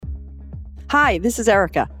Hi, this is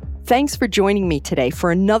Erica. Thanks for joining me today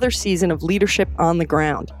for another season of Leadership on the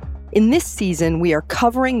Ground. In this season, we are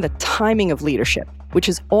covering the timing of leadership, which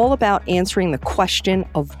is all about answering the question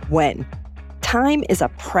of when. Time is a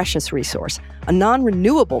precious resource, a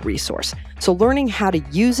non-renewable resource, so learning how to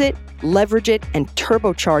use it, leverage it, and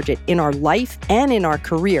turbocharge it in our life and in our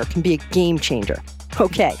career can be a game changer.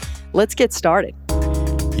 Okay, let's get started.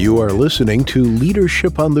 You are listening to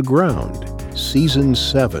Leadership on the Ground, Season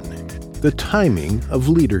 7, The Timing of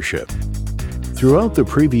Leadership. Throughout the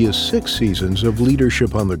previous 6 seasons of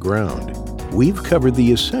Leadership on the Ground, we've covered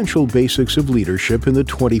the essential basics of leadership in the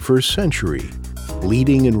 21st century,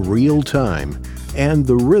 leading in real time, and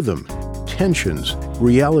the rhythm, tensions,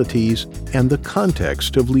 realities, and the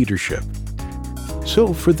context of leadership.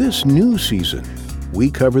 So for this new season,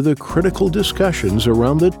 we cover the critical discussions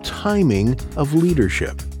around the timing of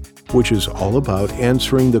leadership, which is all about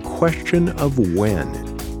answering the question of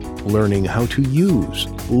when. Learning how to use,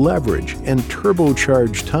 leverage, and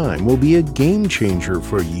turbocharge time will be a game changer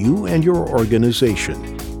for you and your organization.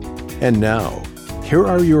 And now, here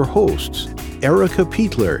are your hosts, Erica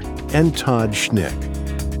Peitler and Todd Schnick.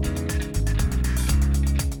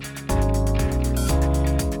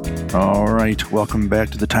 All right, welcome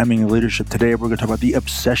back to the Timing of Leadership. Today, we're going to talk about the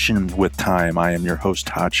obsession with time. I am your host,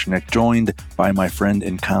 Todd Schnick, joined by my friend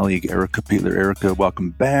and colleague, Erica Peitler. Erica,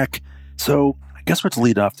 welcome back. So, I guess let's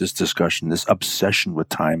lead off this discussion, this obsession with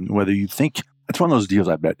time. Whether you think, it's one of those deals,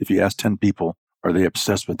 I bet, if you ask 10 people, are they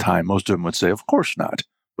obsessed with time? Most of them would say, of course not.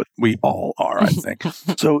 But we all are, I think.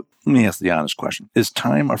 So let me ask the honest question. Is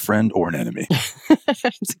time a friend or an enemy?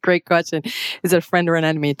 It's a great question. Is it a friend or an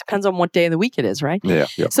enemy? It depends on what day of the week it is, right? Yeah.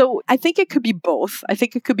 So I think it could be both.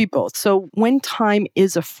 So when time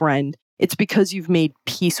is a friend, it's because you've made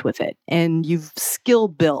peace with it and you've skill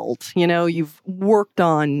built, you've worked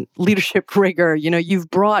on leadership rigor,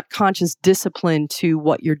 you've brought conscious discipline to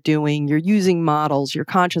what you're doing. You're using models, you're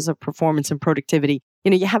conscious of performance and productivity.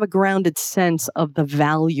 You have a grounded sense of the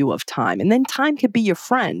value of time. And then time can be your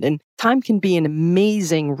friend, and time can be an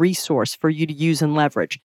amazing resource for you to use and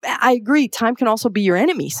leverage. I agree. Time can also be your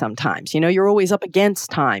enemy sometimes. You're always up against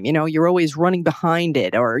time. You're always running behind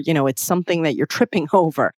it, or, it's something that you're tripping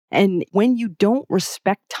over. And when you don't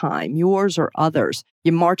respect time, yours or others,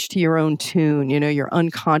 you march to your own tune, you're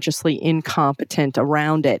unconsciously incompetent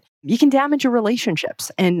around it. You can damage your relationships.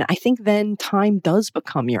 And I think then time does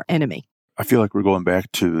become your enemy. I feel like we're going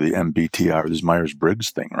back to the MBTI, or this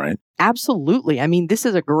Myers-Briggs thing, right? Absolutely. I mean, this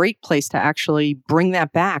is a great place to actually bring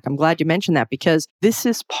that back. I'm glad you mentioned that, because this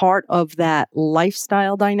is part of that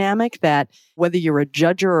lifestyle dynamic that whether you're a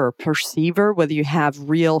judger or a perceiver, whether you have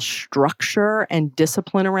real structure and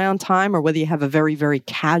discipline around time, or whether you have a very, very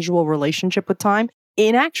casual relationship with time,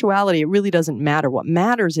 in actuality, it really doesn't matter. What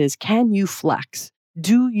matters is, can you flex?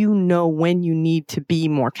 Do you know when you need to be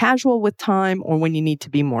more casual with time or when you need to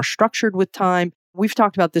be more structured with time? We've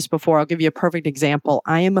talked about this before. I'll give you a perfect example.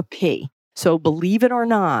 I am a P. So believe it or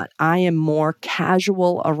not, I am more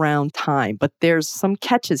casual around time. But there's some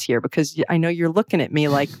catches here, because I know you're looking at me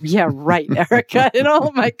like, yeah, right, Erica. And all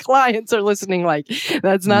of my clients are listening like,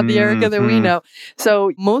 that's not the Erica that we know.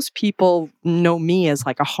 So most people know me as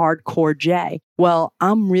like a hardcore J. Well,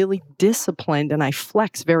 I'm really disciplined and I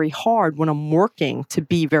flex very hard when I'm working to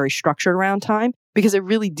be very structured around time, because I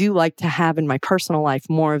really do like to have in my personal life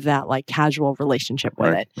more of that like casual relationship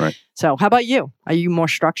with it. Right. So how about you? Are you more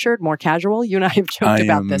structured, more casual? You and I have joked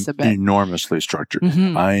about this a bit. I am enormously structured.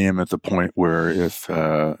 Mm-hmm. I am at the point where if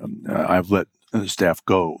I've let the staff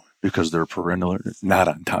go because they're perennially not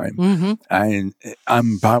on time,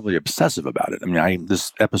 I'm probably obsessive about it. I mean,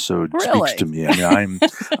 this episode speaks to me. I mean,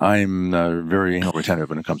 I'm very anal retentive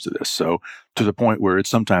when it comes to this. So to the point where it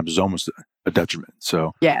sometimes is almost a detriment.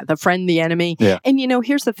 So yeah, the friend, the enemy. Yeah. And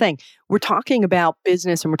here's the thing. We're talking about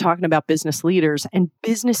business and we're talking about business leaders, and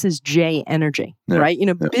business is J energy, right?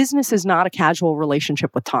 Business is not a casual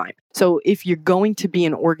relationship with time. So if you're going to be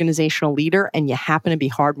an organizational leader and you happen to be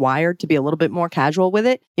hardwired to be a little bit more casual with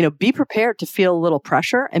it, be prepared to feel a little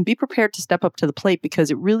pressure and be prepared to step up to the plate,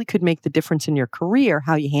 because it really could make the difference in your career,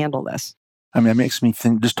 how you handle this. I mean, it makes me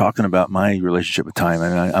think, just talking about my relationship with time,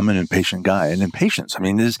 and I'm an impatient guy, and impatience,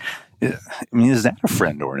 is that a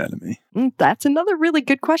friend or an enemy? That's another really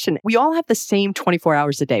good question. We all have the same 24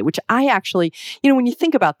 hours a day, which I actually, when you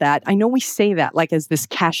think about that, I know we say that like as this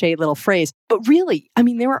cliche little phrase, but really,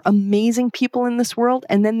 there are amazing people in this world.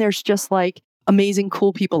 And then there's just like amazing,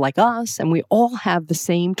 cool people like us. And we all have the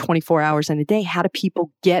same 24 hours in a day. How do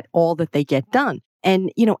people get all that they get done?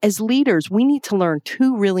 And, as leaders, we need to learn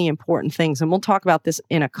 2 really important things. And we'll talk about this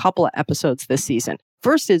in a couple of episodes this season.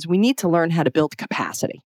 First is we need to learn how to build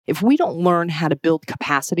capacity. if we don't learn how to build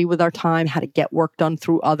capacity with our time, how to get work done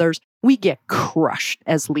through others, we get crushed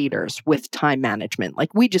as leaders with time management.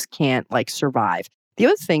 Like we just can't survive. The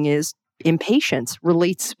other thing is impatience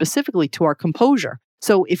relates specifically to our composure.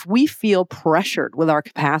 So if we feel pressured with our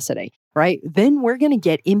capacity, right, then we're going to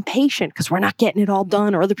get impatient because we're not getting it all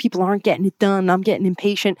done or other people aren't getting it done. I'm getting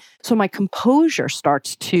impatient. So my composure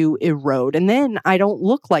starts to erode. And then I don't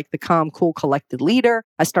look like the calm, cool, collected leader.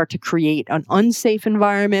 I start to create an unsafe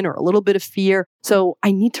environment or a little bit of fear. So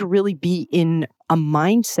I need to really be in a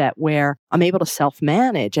mindset where I'm able to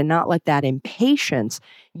self-manage and not let that impatience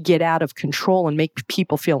get out of control and make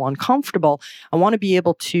people feel uncomfortable. I want to be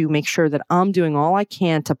able to make sure that I'm doing all I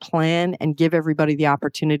can to plan and give everybody the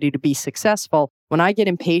opportunity to be successful. When I get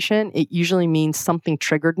impatient, it usually means something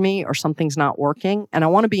triggered me or something's not working. And I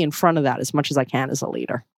want to be in front of that as much as I can as a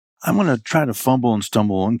leader. I'm going to try to fumble and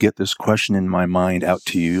stumble and get this question in my mind out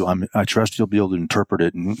to you. I trust you'll be able to interpret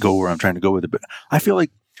it and go where I'm trying to go with it. But I feel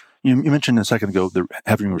like you mentioned a second ago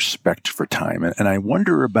having respect for time. And I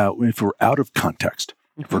wonder about if we're out of context,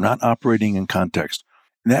 if we're not operating in context,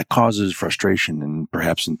 that causes frustration and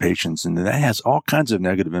perhaps impatience. And that has all kinds of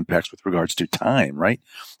negative impacts with regards to time, right?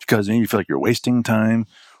 Because then you feel like you're wasting time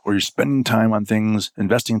or you're spending time on things,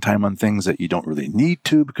 investing time on things that you don't really need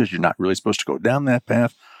to because you're not really supposed to go down that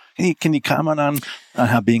path. Can you comment on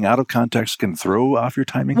how being out of context can throw off your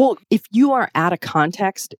timing? Well, if you are out of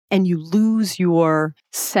context and you lose your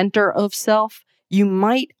center of self, you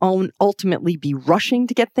might ultimately be rushing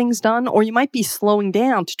to get things done, or you might be slowing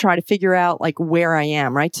down to try to figure out where I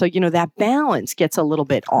am, right? So, that balance gets a little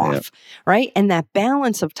bit off, right? And that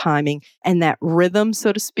balance of timing and that rhythm,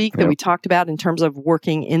 so to speak, that we talked about in terms of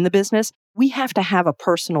working in the business, we have to have a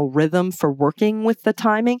personal rhythm for working with the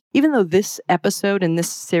timing. Even though this episode and this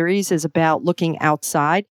series is about looking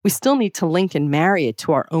outside, we still need to link and marry it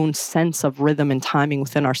to our own sense of rhythm and timing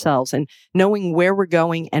within ourselves. And knowing where we're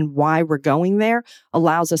going and why we're going there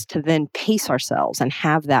allows us to then pace ourselves and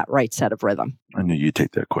have that right set of rhythm. I knew you'd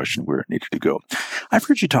take that question where it needed to go. I've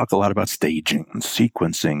heard you talk a lot about staging,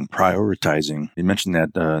 sequencing, prioritizing. You mentioned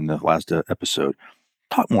that in the last episode.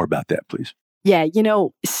 Talk more about that, please. Yeah,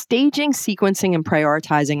 staging, sequencing, and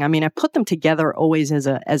prioritizing, I put them together always as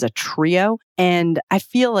a trio. And I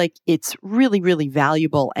feel like it's really, really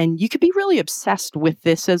valuable. And you could be really obsessed with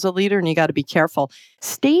this as a leader, and you got to be careful.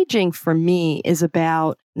 Staging for me is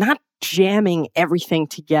about not jamming everything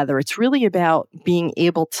together. It's really about being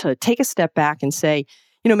able to take a step back and say,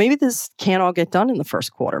 maybe this can't all get done in the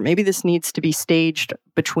first quarter. Maybe this needs to be staged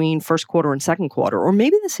between first quarter and second quarter. Or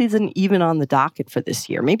maybe this isn't even on the docket for this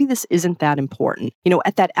year. Maybe this isn't that important.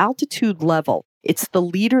 At that altitude level, it's the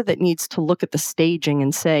leader that needs to look at the staging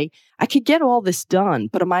and say, I could get all this done,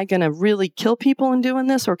 but am I going to really kill people in doing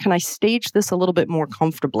this? Or can I stage this a little bit more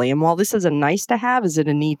comfortably? And while this is a nice to have, is it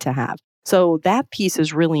a need to have? So that piece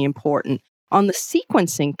is really important. On the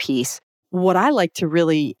sequencing piece, what I like to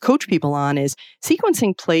really coach people on is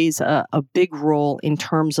sequencing plays a big role in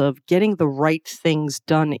terms of getting the right things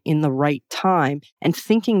done in the right time and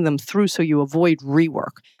thinking them through so you avoid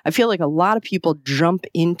rework. I feel like a lot of people jump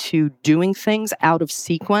into doing things out of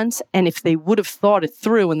sequence. And if they would have thought it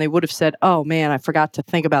through and they would have said, oh man, I forgot to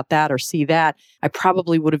think about that or see that, I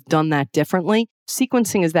probably would have done that differently.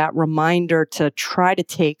 Sequencing is that reminder to try to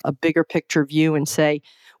take a bigger picture view and say,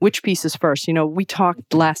 which piece is first? We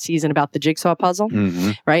talked last season about the jigsaw puzzle,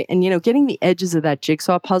 right? And, getting the edges of that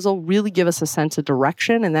jigsaw puzzle really give us a sense of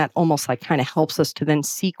direction. And that almost kind of helps us to then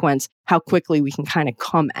sequence how quickly we can kind of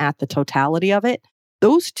come at the totality of it.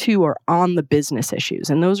 Those two are on the business issues,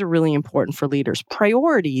 and those are really important for leaders.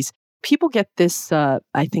 Priorities, people get this, I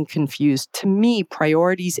think, confused. To me,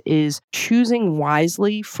 priorities is choosing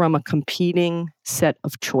wisely from a competing set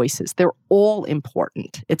of choices. They're all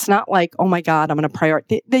important. It's not like, oh my God, I'm going to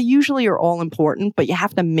prioritize. They usually are all important, but you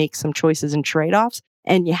have to make some choices and trade-offs,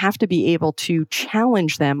 and you have to be able to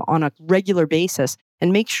challenge them on a regular basis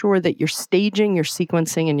and make sure that your staging, your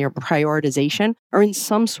sequencing, and your prioritization are in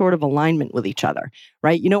some sort of alignment with each other,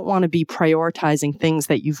 right? You don't want to be prioritizing things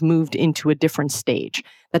that you've moved into a different stage.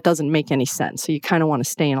 That doesn't make any sense. So you kind of want to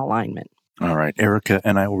stay in alignment. All right, Erica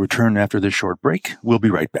and I will return after this short break. We'll be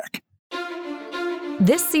right back.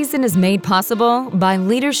 This season is made possible by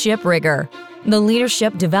Leadership Rigor, the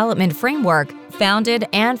leadership development framework founded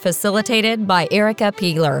and facilitated by Erica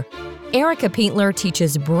Peitler. Erica Peitler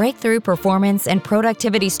teaches breakthrough performance and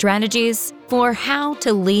productivity strategies for how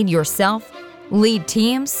to lead yourself, lead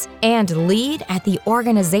teams, and lead at the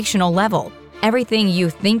organizational level. Everything you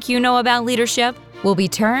think you know about leadership will be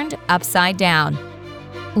turned upside down.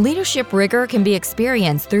 Leadership Rigor can be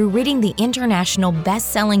experienced through reading the international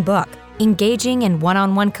best-selling book, engaging in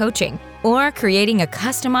one-on-one coaching, or creating a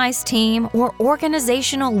customized team or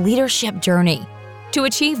organizational leadership journey. To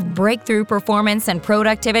achieve breakthrough performance and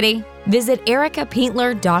productivity, visit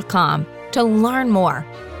ericapeitler.com to learn more.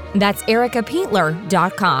 That's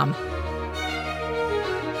ericapeitler.com.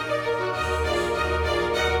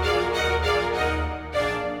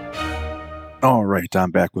 All right,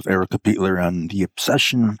 I'm back with Erica Peitler on the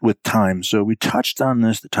obsession with time. So we touched on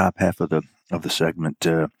this, the top half of the segment,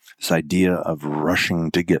 this idea of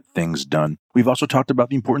rushing to get things done. We've also talked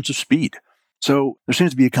about the importance of speed. So there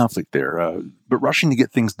seems to be a conflict there, but rushing to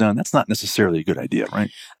get things done, that's not necessarily a good idea,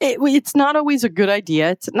 right? It's not always a good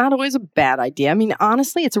idea. It's not always a bad idea. I mean,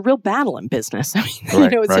 honestly, it's a real battle in business. I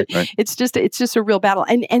mean, Right. It's just a real battle.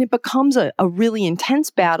 And it becomes a really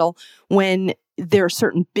intense battle when there are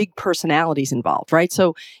certain big personalities involved, right?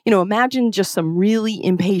 So, imagine just some really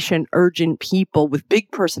impatient, urgent people with big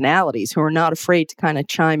personalities who are not afraid to kind of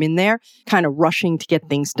chime in there, kind of rushing to get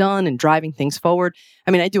things done and driving things forward.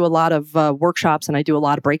 I mean, I do a lot of workshops and I do a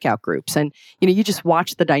lot of breakout groups. And, you just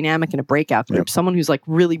watch the dynamic in a breakout group. Yep. Someone who's like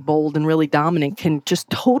really bold and really dominant can just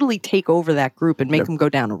totally take over that group and make them go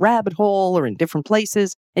down a rabbit hole or in different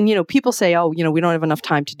places. And, people say, oh, we don't have enough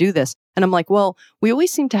time to do this. And I'm like, well, we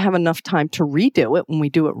always seem to have enough time to redo it when we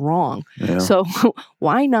do it wrong. Yeah. So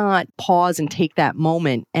why not pause and take that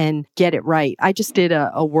moment and get it right? I just did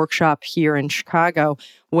a workshop here in Chicago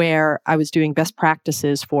where I was doing best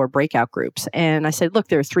practices for breakout groups. And I said, look,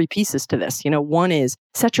 there are 3 pieces to this. One is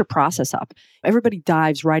set your process up. Everybody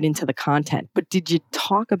dives right into the content. But did you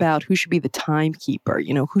talk about who should be the timekeeper?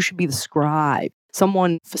 Who should be the scribe?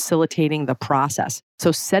 Someone facilitating the process.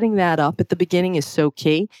 So setting that up at the beginning is so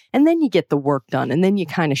key. And then you get the work done. And then you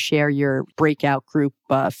kind of share your breakout group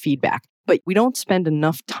feedback. But we don't spend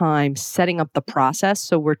enough time setting up the process.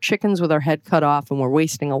 So we're chickens with our head cut off and we're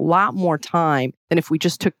wasting a lot more time than if we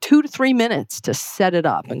just took 2 to 3 minutes to set it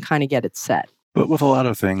up and kind of get it set. But with a lot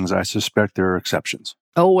of things, I suspect there are exceptions.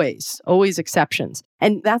 Always exceptions.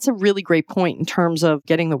 And that's a really great point in terms of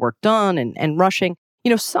getting the work done and rushing.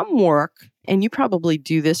 Some work, and you probably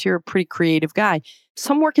do this, you're a pretty creative guy.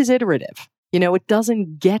 Some work is iterative. It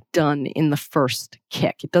doesn't get done in the first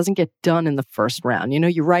kick. It doesn't get done in the first round.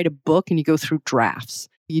 You write a book and you go through drafts.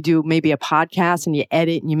 You do maybe a podcast and you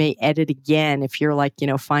edit and you may edit again if you're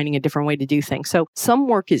finding a different way to do things. So some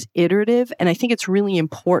work is iterative. And I think it's really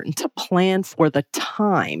important to plan for the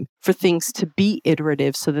time for things to be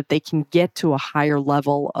iterative so that they can get to a higher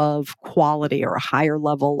level of quality or a higher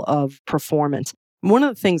level of performance. One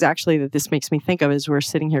of the things actually that this makes me think of as we're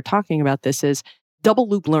sitting here talking about this is double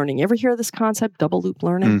loop learning. You ever hear of this concept, double loop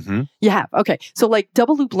learning? Mm-hmm. You have. Okay. So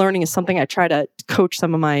double loop learning is something I try to coach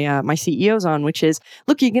some of my CEOs on, which is,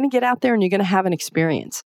 look, you're going to get out there and you're going to have an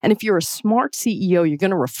experience. And if you're a smart CEO, you're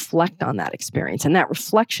going to reflect on that experience. And that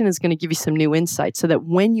reflection is going to give you some new insights so that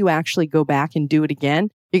when you actually go back and do it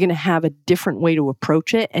again, you're going to have a different way to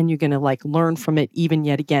approach it and you're going to learn from it even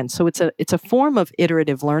yet again. So it's a form of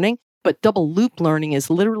iterative learning. But double loop learning is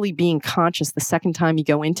literally being conscious the second time you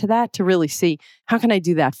go into that to really see, how can I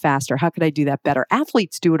do that faster? How could I do that better?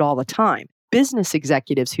 Athletes do it all the time. Business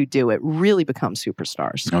executives who do it really become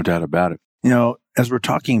superstars. No doubt about it. As we're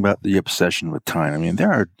talking about the obsession with time, I mean,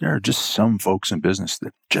 there are just some folks in business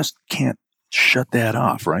that just can't shut that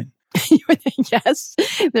off, right? Yes.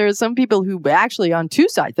 There are some people who actually on 2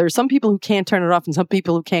 sides, there are some people who can't turn it off and some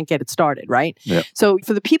people who can't get it started, right? Yep. So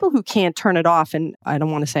for the people who can't turn it off, and I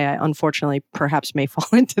don't want to say I unfortunately perhaps may fall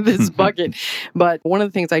into this bucket, but one of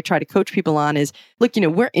the things I try to coach people on is, look,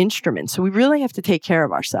 we're instruments. So we really have to take care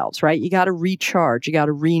of ourselves, right? You got to recharge, you got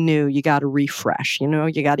to renew, you got to refresh,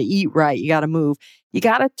 you got to eat right, you got to move. You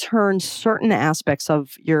got to turn certain aspects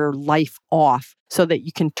of your life off so that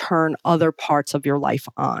you can turn other parts of your life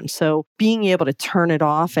on. So being able to turn it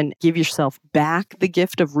off and give yourself back the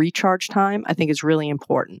gift of recharge time, I think is really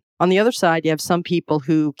important. On the other side, you have some people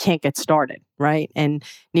who can't get started, right? And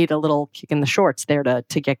need a little kick in the shorts there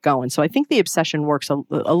to get going. So I think the obsession works a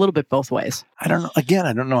little bit both ways. I don't know. Again,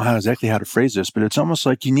 I don't know exactly how to phrase this, but it's almost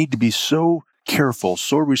like you need to be so careful,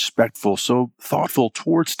 so respectful, so thoughtful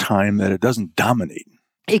towards time that it doesn't dominate.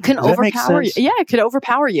 It can overpower you. Yeah, it could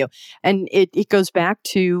overpower you. And it goes back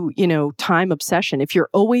to, time obsession. If you're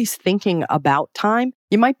always thinking about time,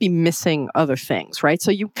 you might be missing other things, right?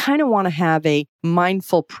 So you kind of want to have a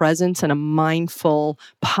mindful presence and a mindful,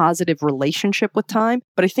 positive relationship with time.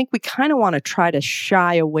 But I think we kind of want to try to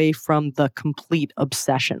shy away from the complete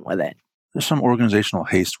obsession with it. There's some organizational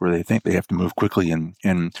haste where they think they have to move quickly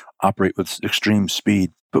and operate with extreme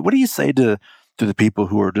speed. But what do you say to to the people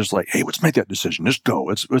who are just like, hey, let's make that decision. Just go.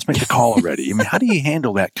 Let's make the call already. I mean, how do you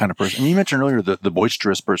handle that kind of person? And you mentioned earlier the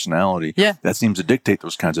boisterous personality. Yeah. That seems to dictate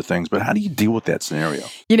those kinds of things. But how do you deal with that scenario?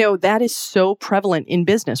 That is so prevalent in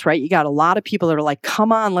business, right? You got a lot of people that are like,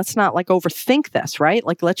 come on, let's not overthink this, right?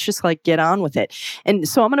 Let's just get on with it. And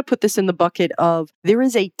so I'm going to put this in the bucket of there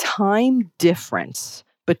is a time difference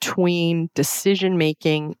between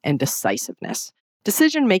decision-making and decisiveness.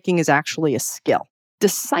 Decision-making is actually a skill.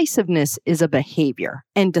 Decisiveness is a behavior,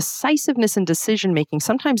 and decisiveness and decision-making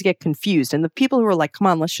sometimes get confused. And the people who are like, come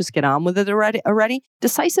on, let's just get on with it already.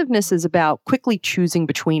 Decisiveness is about quickly choosing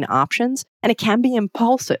between options, and it can be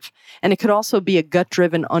impulsive. And it could also be a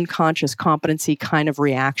gut-driven, unconscious competency kind of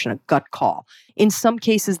reaction, a gut call. In some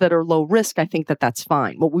cases that are low risk, I think that that's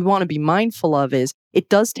fine. What we want to be mindful of is it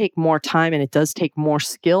does take more time and it does take more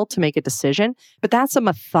skill to make a decision, but that's a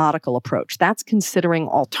methodical approach. That's considering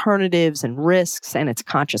alternatives and risks, and it's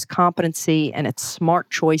conscious competency and it's smart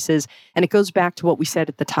choices. And it goes back to what we said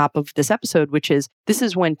at the top of this episode, which is this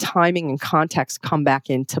is when timing and context come back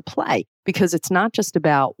into play, because it's not just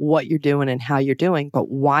about what you're doing and how you're doing, but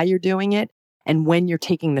why you're doing it and when you're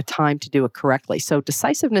taking the time to do it correctly. So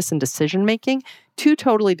decisiveness and decision-making, two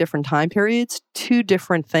totally different time periods, two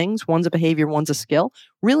different things. One's a behavior, one's a skill.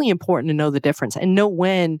 Really important to know the difference and know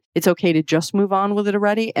when it's okay to just move on with it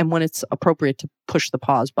already and when it's appropriate to push the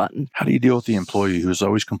pause button. How do you deal with the employee who's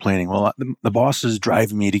always complaining, well, the boss is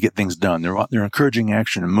driving me to get things done. They're encouraging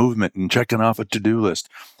action and movement and checking off a to-do list.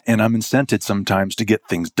 And I'm incented sometimes to get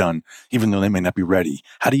things done, even though they may not be ready.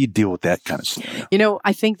 How do you deal with that kind of scenario?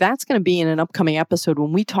 I think that's going to be in an upcoming episode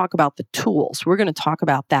when we talk about the tools. We're going to talk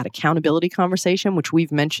about that accountability conversation, which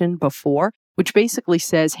we've mentioned before, which basically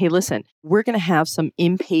says, hey, listen, we're going to have some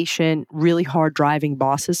impatient, really hard driving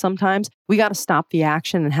bosses sometimes. We got to stop the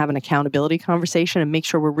action and have an accountability conversation and make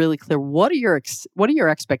sure we're really clear. What are your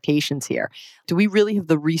expectations here? Do we really have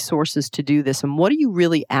the resources to do this? And what are you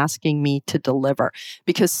really asking me to deliver?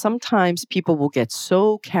 Because sometimes people will get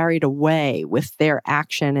so carried away with their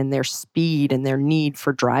action and their speed and their need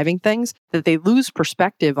for driving things that they lose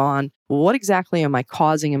perspective on what exactly am I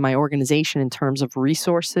causing in my organization in terms of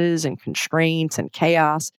resources and constraints and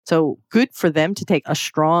chaos. So good for them to take a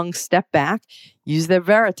strong step back, use their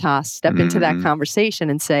Veritas, step into that conversation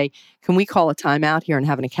and say, can we call a timeout here and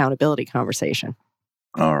have an accountability conversation?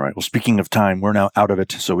 All right. Well, speaking of time, we're now out of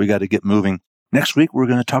it, so we got to get moving. Next week, we're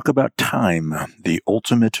going to talk about time, the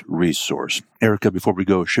ultimate resource. Erica, before we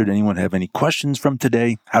go, should anyone have any questions from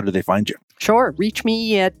today, how do they find you? Sure. Reach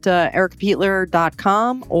me at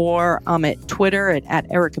ericapeitler.com, or I'm at Twitter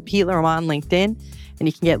at Erica Peitler. I'm on LinkedIn. And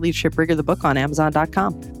you can get Leadership Rigor, the book, on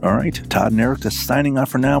Amazon.com. All right. Todd and Erica signing off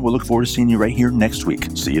for now. We'll look forward to seeing you right here next week.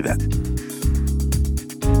 See you then.